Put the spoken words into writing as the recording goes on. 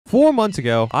4 months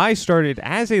ago, I started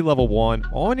as a level 1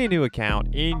 on a new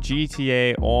account in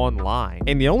GTA Online.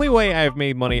 And the only way I've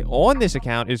made money on this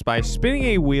account is by spinning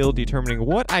a wheel determining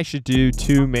what I should do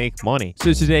to make money.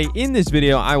 So today in this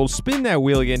video, I will spin that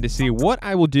wheel again to see what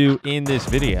I will do in this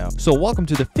video. So welcome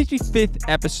to the 55th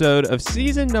episode of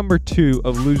season number 2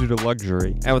 of Loser to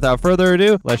Luxury. And without further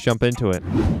ado, let's jump into it.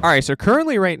 Alright, so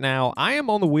currently right now, I am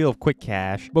on the wheel of quick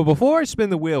cash. But before I spin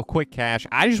the wheel of quick cash,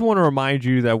 I just want to remind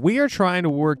you that we are trying to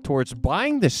work towards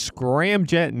buying the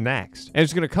scramjet next. And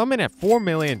it's going to come in at $4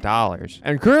 million.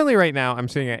 And currently right now, I'm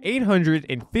sitting at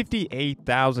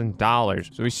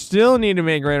 $858,000. So we still need to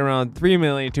make right around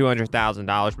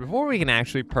 $3,200,000 before we can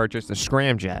actually purchase the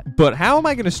scramjet. But how am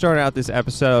I going to start out this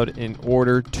episode in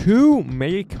order to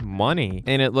make money?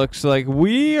 And it looks like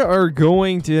we are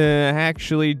going to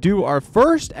actually do our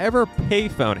first ever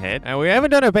payphone hit. And we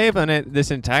haven't done a payphone hit this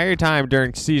entire time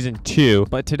during season 2.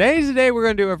 But today's the day we're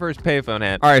going to do our first payphone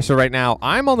hit. Alright, so right now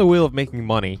I'm on the wheel of making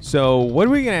money. So what are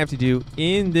we going to have to do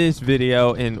in this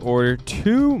video in order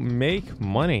to make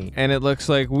money? And it looks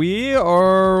like we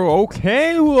are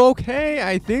okay.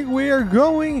 I think we are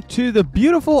going to the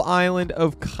beautiful island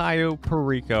of Cayo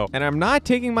Perico. And I'm not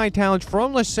taking my talents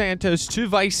from Los Santos to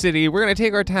Vice City. We're going to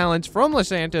take our talents from Los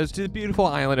Santos to the beautiful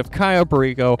island of Cayo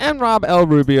Perico and rob El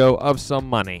Rubio of some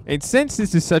money. And since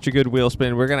this is such a good wheel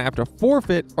spin, we're going to have to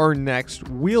forfeit our next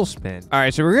wheel spin. All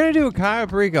right, so we're going to do a Cayo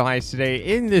Perico heist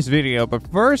today in this video. But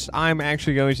first, I'm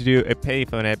actually going to do a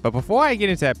payphone hit. But before I get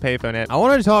into that payphone hit, I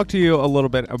want to talk to you a little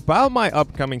bit about my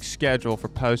upcoming schedule for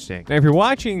posting. Now, if you're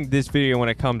watching this video when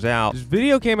it comes out, this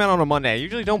video came out on a Monday. I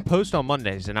usually don't post on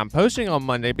Mondays, and I'm posting on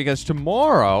Monday because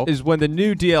tomorrow is when the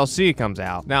new DLC comes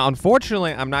out. Now,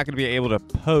 unfortunately, I'm not going to be able to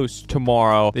post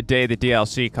tomorrow, the day the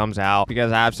DLC comes out,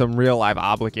 because I have some real life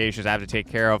obligations I have to take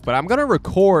care of. But I'm going to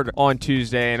record on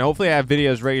Tuesday, and hopefully I have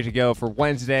videos ready to go for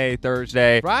Wednesday,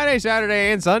 Thursday, Friday,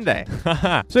 Saturday, and Sunday.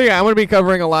 So yeah, I'm going to be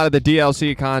covering a lot of the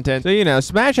DLC content. So, you know,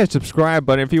 smash that subscribe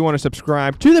button if you want to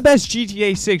subscribe to the best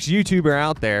GTA 6 YouTuber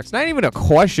out there. It's not even a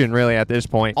question really at this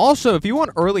point. Also, if you want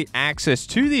early access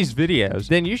to these videos,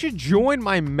 then you should join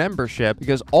my membership,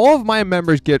 because all of my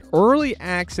members get early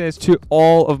access to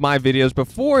all of my videos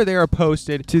before they are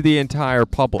posted to the entire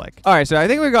public. All right, so I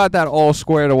think we got that all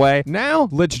squared away. Now,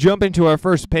 let's jump into our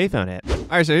first payphone hit.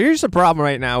 All right, so here's the problem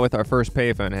right now with our first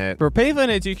payphone hit. For payphone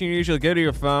hits, you can usually go to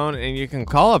your phone and you can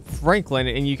call up Franklin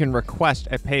and you can request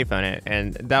a payphone hit,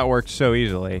 and that works so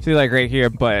easily. See, like right here,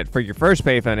 but for your first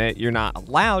payphone hit, you're not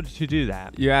allowed to do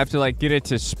that. You have to like get it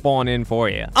to spawn in for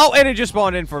you. Oh, and it just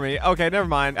spawned in for me. Okay, never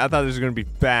mind. I thought this was gonna be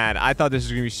bad. I thought this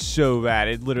was gonna be so bad.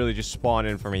 It literally just spawned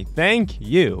in for me. Thank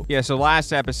you. Yeah, so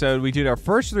last episode, we did our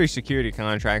first 3 security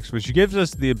contracts, which gives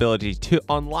us the ability to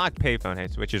unlock payphone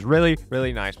hits, which is really,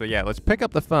 really nice. But yeah, let's pick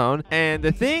up the phone. And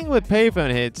the thing with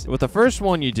payphone hits, with the first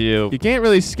one you do, you can't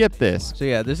really skip this. So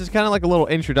yeah, this is kind of like a little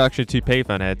introduction to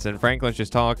payphone hits. And Franklin's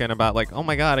just talking about like, oh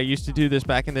my God, I used to do this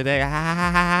back in the day. Ha ha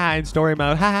ha ha, in story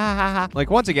mode. Ha ha ha ha.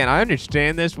 Like, once again, I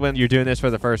understand this when you're doing this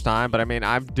for the first time, but I mean,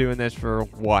 I'm doing this for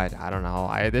what? I don't know.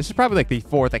 This is probably like the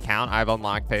 4th account I've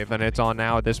unlocked payphone hits on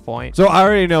now at this point. So I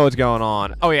already know what's going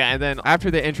on. Oh yeah, and then after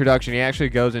the introduction, he actually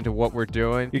goes into what we're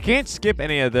doing. You can't skip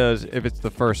any of those if it's the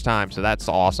first time, so that's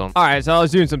awesome. All right, so I was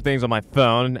doing some things on my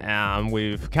phone.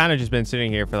 We've kind of just been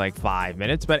sitting here for like 5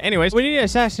 minutes, but anyways, we need to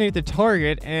assassinate the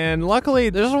target, and luckily,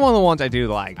 this is one of the ones I do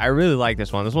like. I really like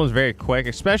this one. This one's very quick,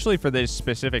 especially for this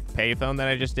specific payphone that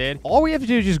I just did. All we have to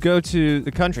do is just go to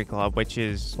the country club, which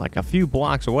is like a few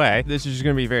blocks away. This is just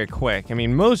going to be very quick. I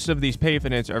mean, most of these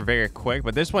payphone hits are very quick,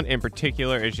 but this one in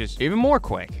particular is just even more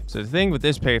quick. So the thing with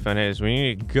this payphone hit is we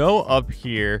need to go up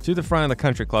here to the front of the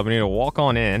country club. We need to walk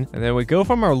on in, and then we go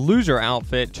from our loser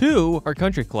outfit to our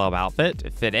country club outfit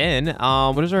to fit in.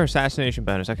 What is our assassination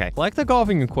bonus? Okay, collect the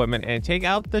golfing equipment and take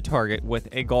out the target with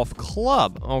a golf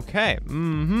club. Okay,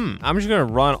 I'm just gonna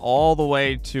run all the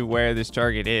way to where this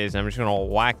target is. I'm just gonna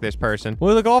whack this person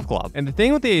with a golf club. And the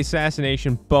thing with the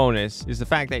assassination bonus is the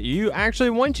fact that you actually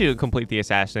want to complete the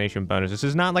assassination bonus. This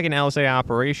is not like an LSA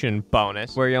operation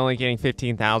bonus where you're only getting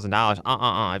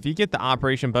 $15,000. If you get the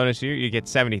operation bonus here, you get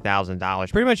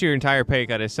 $70,000. Pretty much your entire pay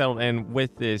cut is settled in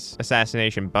with this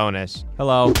assassination bonus.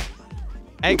 Hello.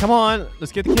 Hey, come on.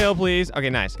 Let's get the kill, please.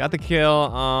 Okay, nice. Got the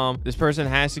kill. This person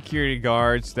has security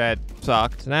guards that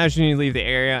sucked. So now I just need to leave the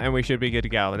area and we should be good to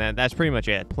go. And that's pretty much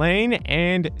it. Plain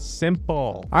and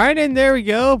simple. All right, and there we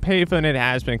go. Payphone it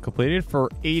has been completed for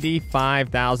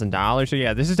 $85,000. So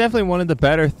yeah, this is definitely one of the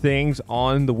better things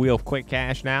on the wheel of quick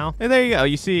cash now. And there you go.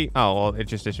 You see, oh, well, it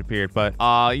just disappeared. But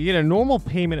you get a normal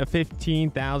payment of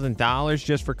 $15,000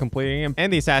 just for completing him.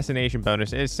 And the assassination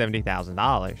bonus is $70,000.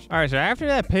 All right, so after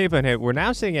that payphone hit, we're now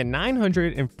now sitting at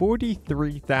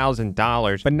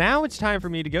 $943,000. But now it's time for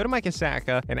me to go to my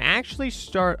casaca and actually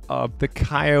start up the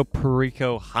Cayo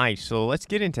Perico Heist. So let's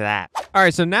get into that. All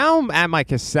right, so now I'm at my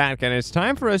casaca, and it's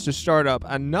time for us to start up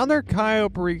another Cayo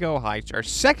Perico Heist, our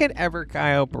second ever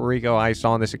Cayo Perico Heist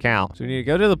on this account. So we need to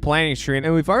go to the planning screen,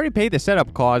 and we've already paid the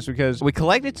setup cost because we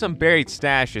collected some buried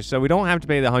stashes, so we don't have to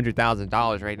pay the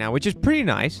 $100,000 right now, which is pretty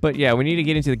nice. But yeah, we need to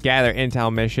get into the gather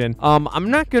intel mission. I'm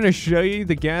not going to show you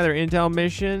the gather intel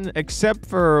mission except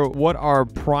for what our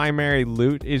primary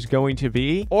loot is going to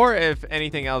be, or if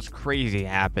anything else crazy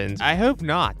happens. I hope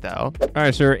not, though. All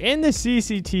right, so we're in the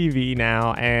CCTV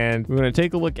now, and we're going to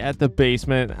take a look at the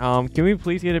basement. Can we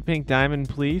please get a pink diamond,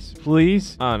 please?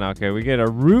 Please? Oh, no, okay. We get a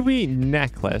ruby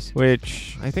necklace,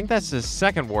 which I think that's the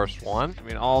second worst one. I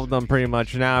mean, all of them pretty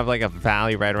much now have like a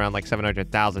value right around like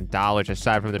 $700,000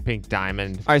 aside from the pink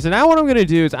diamond. All right, so now what I'm going to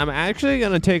do is I'm actually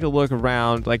going to take a look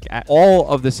around like at all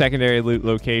of the secondary loot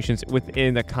locations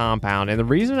within the compound. And the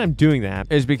reason I'm doing that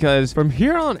is because from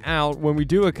here on out, when we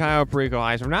do a Cayo Perico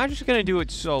Heist, we're not just going to do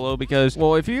it solo because,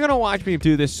 well, if you're going to watch me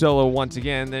do this solo once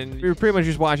again, then you're pretty much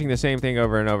just watching the same thing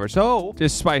over and over. So to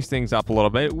spice things up a little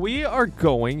bit, we are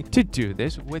going to do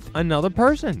this with another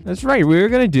person. That's right. We're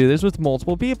going to do this with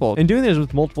multiple people. And doing this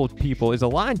with multiple people is a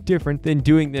lot different than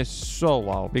doing this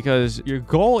solo because your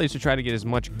goal is to try to get as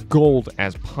much gold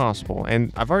as possible.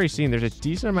 And I've already seen there's a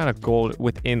decent amount of gold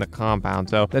within the compound.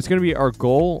 So that's going to be our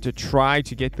goal, to try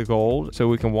to get the gold so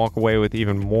we can walk away with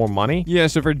even more money. Yeah,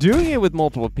 so for doing it with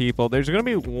multiple people, there's going to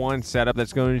be one setup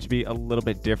that's going to be a little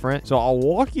bit different. So I'll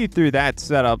walk you through that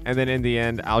setup, and then in the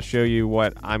end, I'll show you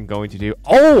what I'm going to do.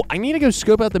 Oh, I need to go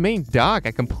scope out the main dock.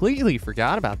 I completely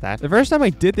forgot about that. The first time I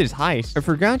did this heist, I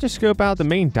forgot to scope out the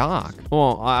main dock.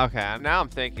 Well, okay, now I'm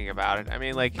thinking about it. I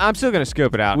mean, like, I'm still going to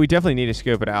scope it out. We definitely need to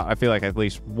scope it out. I feel like at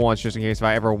least once, just in case if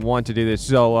I ever want to do this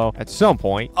solo at some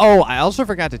point. Oh, I also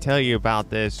forgot to tell you about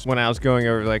this when I was going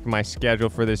over, like, my schedule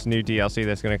for this new DLC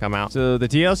that's going to come out. So the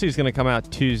DLC is going to come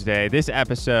out Tuesday. This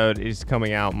episode is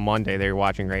coming out Monday that you're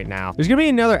watching right now. There's going to be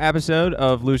another episode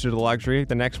of Elusive Luxury.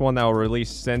 The next one that will release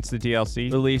since the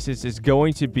DLC releases is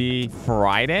going to be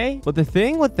Friday. But the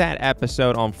thing with that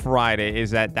episode on Friday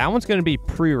is that one's going to be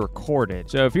pre-recorded.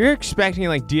 So if you're expecting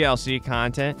like DLC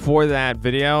content for that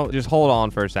video, just hold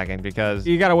on for a second because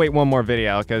you got to wait one more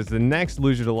video because the next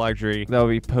Elusive Luxury that will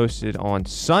be posted on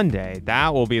Sunday,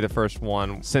 that will be the first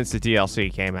one since the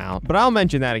DLC came out. But I'll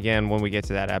mention that again when we get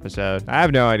to that episode. I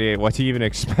have no idea what to even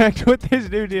expect with this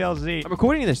new DLC. I'm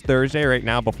recording this Thursday right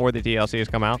now before the DLC has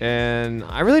come out, and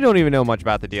I really don't even know much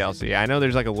about the DLC. I know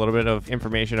there's like a little bit of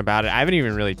information about it. I haven't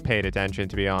even really paid attention,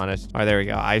 to be honest. All right, there we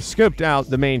go. I scoped out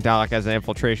the main dock as an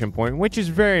infiltration point, which is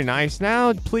very nice.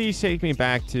 Now, please take me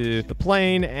back to the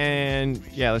plane, and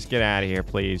yeah, let's get out of here,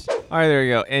 please. All right, there we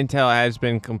go. Intel has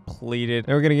been completed.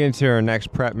 Now we're gonna get into our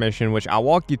next prep mission, which I'll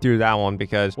walk you through that one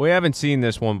because we haven't seen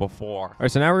this one before. All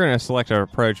right, so now we're gonna select our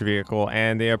approach vehicle,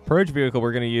 and the approach vehicle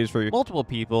we're gonna use for multiple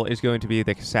people is going to be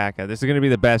the casaca. This is gonna be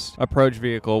the best approach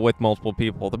vehicle with multiple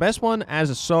people. The best one as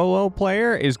a solo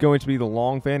player is going to be the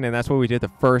long fin, and that's what we did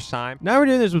the first time. Now we're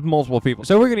doing this with multiple people,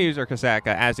 so we're gonna use our casaca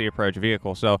as the approach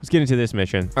vehicle. So let's get into this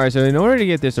mission. All right, so in order to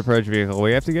get this approach vehicle,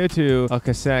 we have to go to a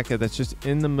casaca that's just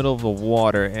in the middle of the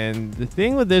water. And the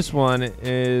thing with this one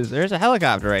is there's a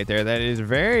helicopter right there that is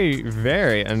very,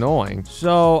 very annoying.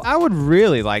 So I would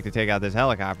really like to take out this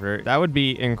helicopter. That would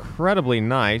be incredibly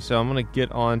nice. So I'm gonna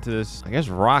get onto this, I guess,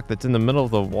 rock that's in the middle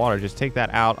of the water. Just take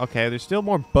that out. Okay, there's still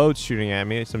more boats shooting at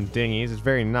me. Some dinghies. It's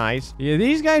very nice. Yeah,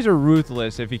 these guys are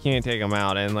ruthless if you can't take them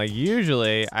out. And like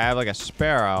usually I have like a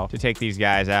sparrow to take these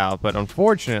guys out, but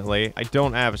unfortunately I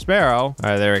don't have a sparrow. All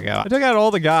right, there we go. I took out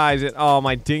all the guys. Oh,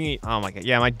 my dinghy. Oh my god.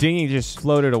 Yeah, my dinghy just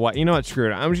floated away. You know what? Screw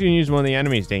it. I'm just gonna use one of the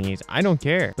enemy's dinghies. I don't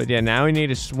care. But yeah, now we need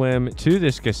to swim to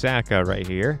this casaca right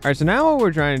here. All right, so now what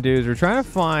we're trying to do is we're trying to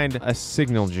find a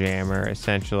signal jammer,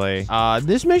 essentially.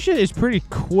 This mission is pretty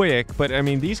quick, but I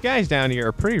mean, these guys down here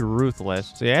are pretty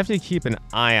ruthless. So you have to keep an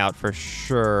eye out for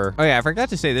sure. Oh yeah, I forgot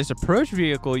to say this approach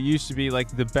vehicle used to be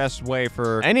like the best way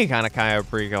for any kind of Cayo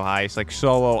Perico heist, like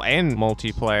solo and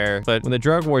multiplayer. But when the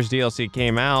Drug Wars DLC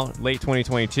came out late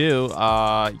 2022,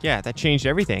 yeah, that changed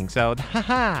everything. So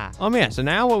haha. Yeah, so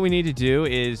now what we need to do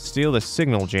is steal the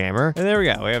signal jammer. And there we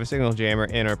go. We have a signal jammer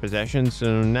in our possession.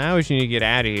 So now we just need to get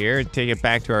out of here, take it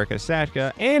back to our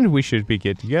casaca, and we should be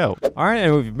good to go. All right,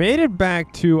 and we've made it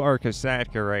back to our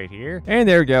casaca right here. And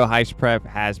there we go. Heist prep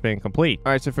has been complete.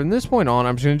 All right, so from this point on,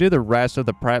 I'm just going to do the rest of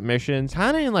the prep missions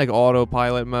kind of in like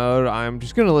autopilot mode. I'm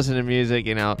just going to listen to music,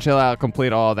 you know, chill out,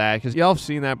 complete all that, because y'all have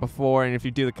seen that before. And if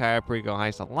you do the Cayo Perico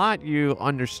heist a lot, you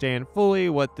understand fully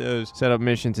what those setup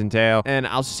missions entail. And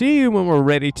I'll see you when we're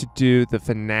ready to do the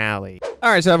finale. All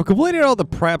right, so I've completed all the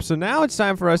prep, so now it's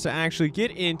time for us to actually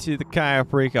get into the Cayo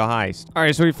Perico Heist. All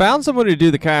right, so we found someone to do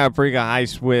the Cayo Perico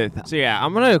Heist with. So yeah,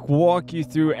 I'm gonna walk you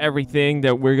through everything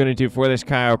that we're gonna do for this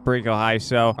Cayo Perico Heist.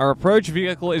 So our approach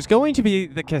vehicle is going to be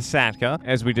the Casatka,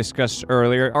 as we discussed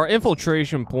earlier. Our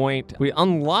infiltration point, we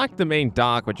unlocked the main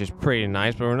dock, which is pretty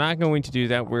nice, but we're not going to do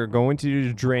that. We're going to do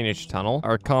the drainage tunnel.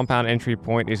 Our compound entry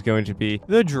point is going to be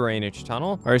the drainage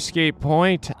tunnel. Our escape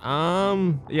point,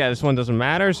 yeah, this one doesn't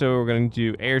matter, so we're going to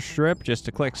do airstrip just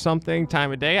to click something.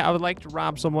 Time of day, I would like to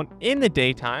rob someone in the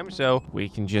daytime so we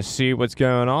can just see what's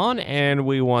going on, and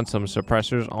we want some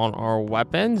suppressors on our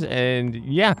weapons. And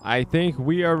yeah, I think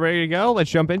we are ready to go. Let's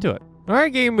jump into it. All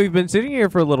right, game, we've been sitting here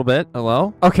for a little bit.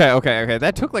 Hello? Okay.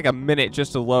 That took like a minute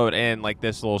just to load in like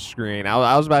this little screen.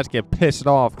 I was about to get pissed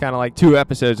off kind of like 2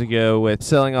 episodes ago with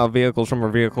selling off vehicles from our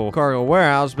vehicle cargo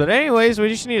warehouse. But anyways, we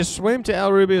just need to swim to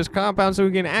El Rubio's compound so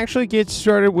we can actually get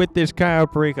started with this Cayo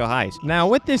Perico Heist. Now,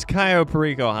 with this Cayo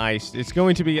Perico Heist, it's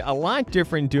going to be a lot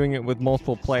different doing it with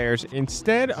multiple players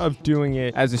instead of doing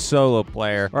it as a solo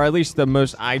player, or at least the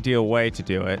most ideal way to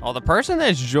do it. Well, the person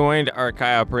that's joined our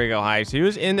Cayo Perico Heist, he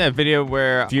was in that video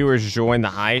where viewers join the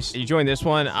heist. He joined this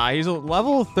one. He's a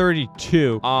level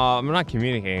 32. I'm not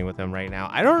communicating with him right now.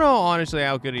 I don't know honestly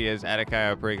how good he is at a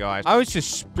Cayo Perico Heist. I would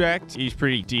suspect he's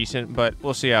pretty decent, but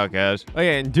we'll see how it goes.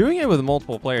 Okay, and doing it with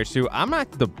multiple players too. I'm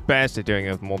not the best at doing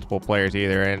it with multiple players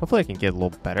either, and hopefully I can get a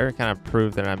little better, kind of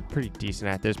prove that I'm pretty decent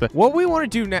at this. But what we want to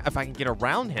do now, if I can get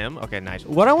around him, okay, nice.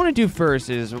 What I want to do first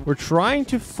is we're trying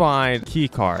to find key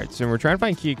cards, and we're trying to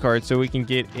find key cards so we can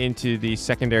get into the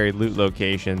secondary loot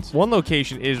locations. One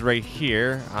location is right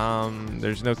here.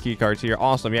 There's no key cards here.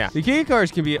 Awesome. Yeah, the key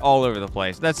cards can be all over the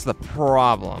place. That's the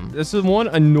problem. This is one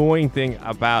annoying thing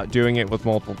about doing it with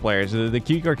multiple players. The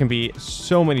key card can be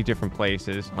so many different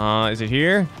places. Is it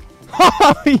here?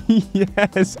 Oh,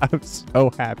 yes, I'm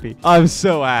so happy. I'm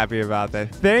so happy about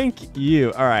that. Thank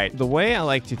you. All right, the way I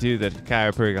like to do the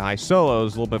Cayo Perico Heist solo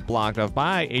is a little bit blocked off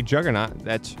by a juggernaut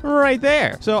that's right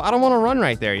there. So I don't want to run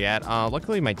right there yet.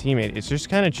 Luckily, my teammate is just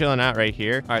kind of chilling out right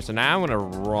here. All right, so now I'm going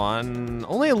to run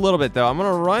only a little bit, though. I'm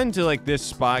going to run to like this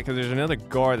spot because there's another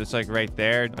guard that's like right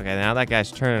there. Okay, now that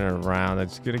guy's turning around.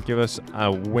 That's going to give us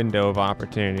a window of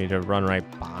opportunity to run right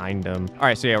behind him. All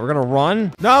right, so yeah, we're going to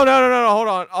run. No, hold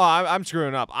on. Oh, I'm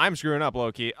screwing up. I'm screwing up,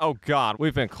 low-key. Oh, God.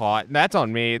 We've been caught. That's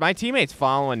on me. My teammate's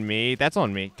following me. That's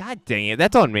on me. God dang it.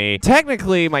 That's on me.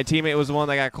 Technically, my teammate was the one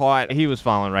that got caught. He was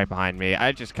following right behind me.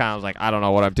 I just kind of was like, I don't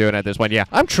know what I'm doing at this point. Yeah,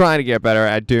 I'm trying to get better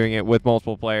at doing it with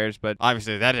multiple players, but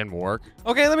obviously that didn't work.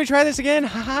 Okay, let me try this again.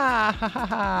 Ha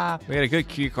ha. We got a good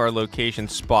key card location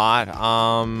spot.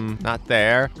 Not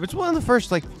there. If it's one of the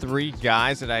first like 3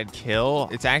 guys that I'd kill,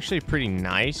 it's actually pretty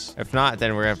nice. If not,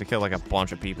 then we're gonna have to kill like a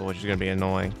bunch of people, which is gonna be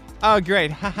annoying. Oh, great.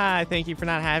 Haha, thank you for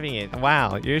not having it.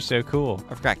 Wow, you're so cool.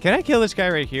 I forgot. Can I kill this guy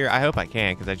right here? I hope I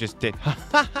can, because I just did.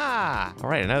 Ha. All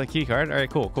right, another key card. All right,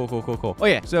 cool. Oh,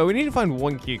 yeah, so we need to find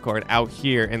one key card out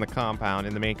here in the compound,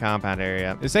 in the main compound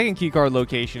area. The second key card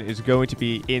location is going to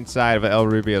be inside of El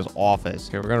Rubio's office.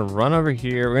 Okay, we're going to run over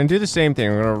here. We're going to do the same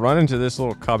thing. We're going to run into this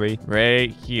little cubby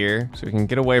right here so we can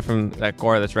get away from that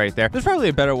guard that's right there. There's probably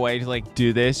a better way to, like,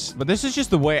 do this, but this is just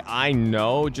the way I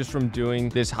know just from doing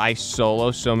this heist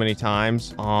solo so many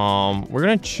times. We're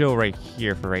gonna chill right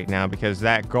here for right now because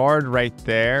that guard right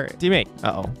there, teammate.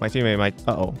 My teammate might.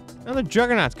 Now the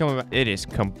juggernaut's coming back. It is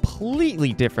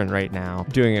completely different right now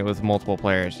doing it with multiple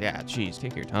players. Yeah, geez,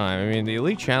 take your time. I mean, the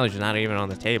elite challenge is not even on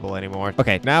the table anymore.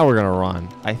 Okay, now we're gonna run.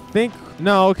 I think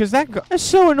no, because that's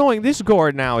so annoying. This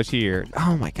guard now is here.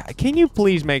 Oh my God, can you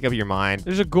please make up your mind?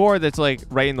 There's a guard that's like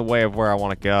right in the way of where I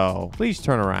want to go. Please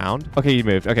turn around. Okay, you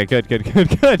moved. Okay, good.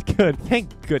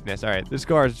 Thank goodness. All right, this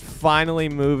guard's finally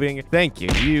moving. Thank you.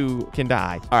 You can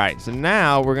die. All right, so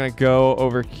now we're gonna go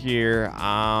over here.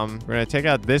 We're gonna take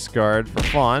out this guard for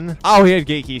fun. Oh, he had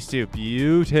gate keys too.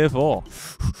 Beautiful.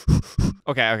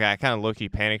 Okay, I kind of low-key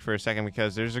panicked for a second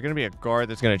because there's gonna be a guard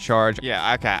that's gonna charge.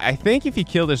 Yeah, okay. I think if you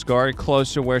kill this guard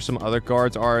close to where some other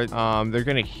guards are, they're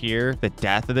gonna hear the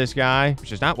death of this guy,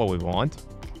 which is not what we want.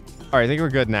 All right, I think we're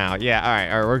good now. Yeah, all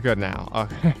right, we're good now.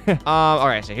 Okay. All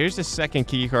right, so here's the second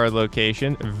key card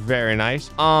location. Very nice.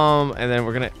 And then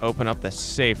we're gonna open up the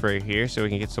safe right here so we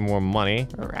can get some more money,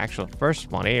 or actual first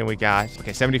money, and we got,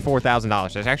 okay,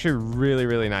 $74,000. That's actually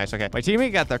really nice. Okay, my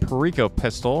teammate got the Perico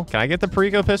pistol. Can I get the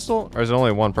Perico pistol, or is it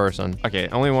only one person? Okay,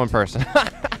 only one person.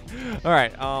 All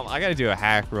right, I gotta do a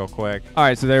hack real quick. All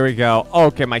right, so there we go.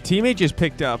 Okay, my teammate just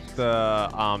picked up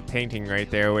the painting right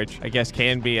there, which I guess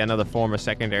can be another form of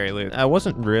secondary loot. That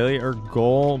wasn't really our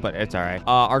goal, but it's all right.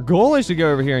 Our goal is to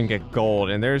go over here and get gold,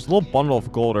 and there's a little bundle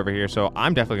of gold over here, so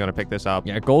I'm definitely gonna pick this up.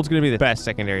 Yeah, gold's gonna be the best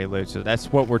secondary loot, so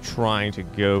that's what we're trying to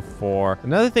go for.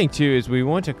 Another thing too is we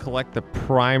want to collect the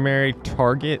primary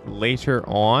target later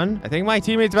on. I think my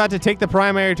teammate's about to take the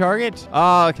primary target.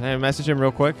 Can I message him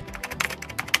real quick?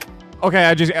 Okay,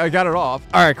 I got it off.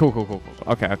 All right, cool.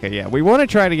 Okay, yeah. We want to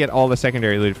try to get all the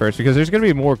secondary loot first because there's going to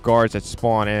be more guards that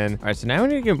spawn in. All right, so now we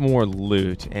need to get more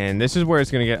loot, and this is where it's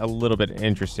going to get a little bit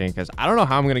interesting because I don't know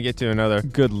how I'm going to get to another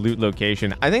good loot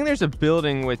location. I think there's a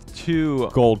building with 2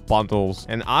 gold bundles,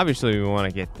 and obviously we want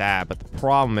to get that, but the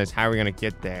problem is how are we going to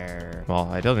get there?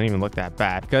 Well, it doesn't even look that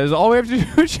bad because all we have to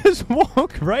do is just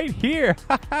walk right here.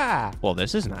 Well,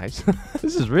 this is nice.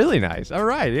 This is really nice. All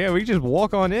right, yeah, we just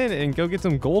walk on in and go get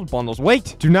some gold bundles.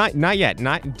 Wait, do not yet.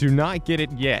 Do not get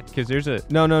it yet, because there's a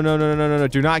no.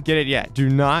 Do not get it yet. Do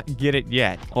not get it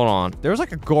yet. Hold on. There was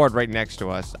like a guard right next to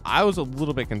us. I was a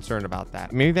little bit concerned about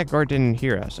that. Maybe that guard didn't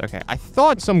hear us. Okay, I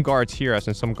thought some guards hear us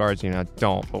and some guards,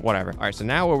 don't. But whatever. All right, so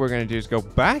now what we're gonna do is go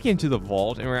back into the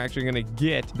vault, and we're actually gonna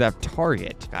get the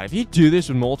target. God, if you do this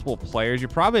with multiple players, you're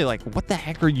probably like, what the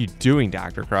heck are you doing,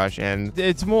 Dr. Crush? And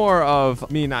it's more of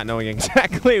me not knowing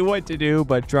exactly what to do,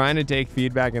 but trying to take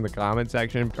feedback in the comment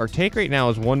section. Our take right now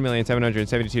is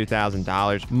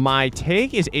 $1,772,000. My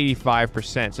take is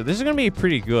 85%, so this is gonna be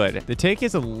pretty good. The take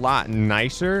is a lot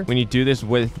nicer when you do this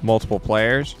with multiple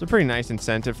players. It's a pretty nice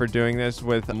incentive for doing this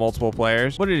with multiple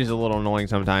players, but it is a little annoying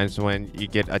sometimes when you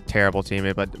get a terrible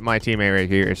teammate, but my teammate right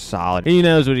here is solid. He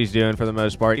knows what he's doing for the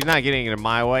most part. He's not getting into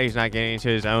my way, he's not getting into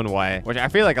his own way, which I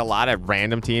feel like a lot of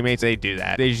random teammates, they do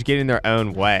that. They just get in their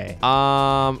own way.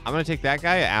 I'm gonna take that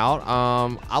guy out.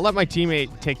 I'll let my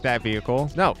teammate take that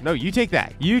vehicle. No, you take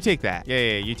that. You take that.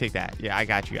 Yeah, you take that. Yeah, I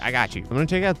got you. I'm gonna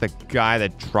take out the guy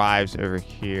that drives over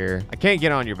here. I can't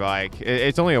get on your bike.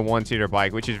 It's only a 1-seater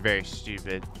bike, which is very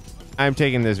stupid. I'm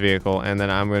taking this vehicle, and then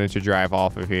I'm going to drive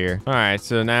off of here. All right,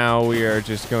 so now we are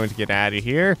just going to get out of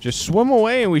here. Just swim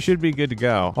away, and we should be good to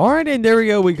go. All right, and there we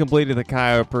go. We completed the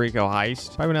Cayo Perico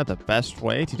Heist. Probably not the best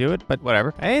way to do it, but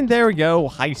whatever. And there we go.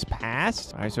 Heist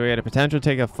passed. All right, so we had a potential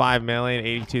take of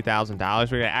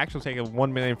 $5,082,000. We got an actual take of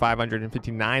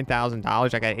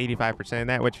 $1,559,000. I got 85% of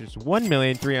that, which is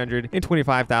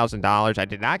 $1,325,000. I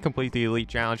did not complete the elite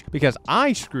challenge because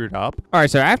I screwed up. All right,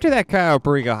 so after that Cayo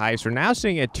Perico Heist, we're now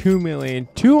sitting at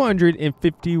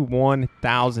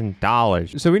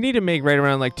 $2,251,000. So we need to make right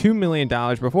around like $2 million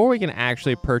before we can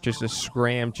actually purchase a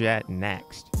scramjet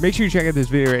next. Make sure you check out this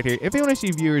video right here if you want to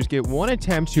see viewers get 1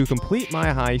 attempt to complete my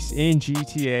heist in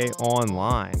GTA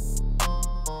Online.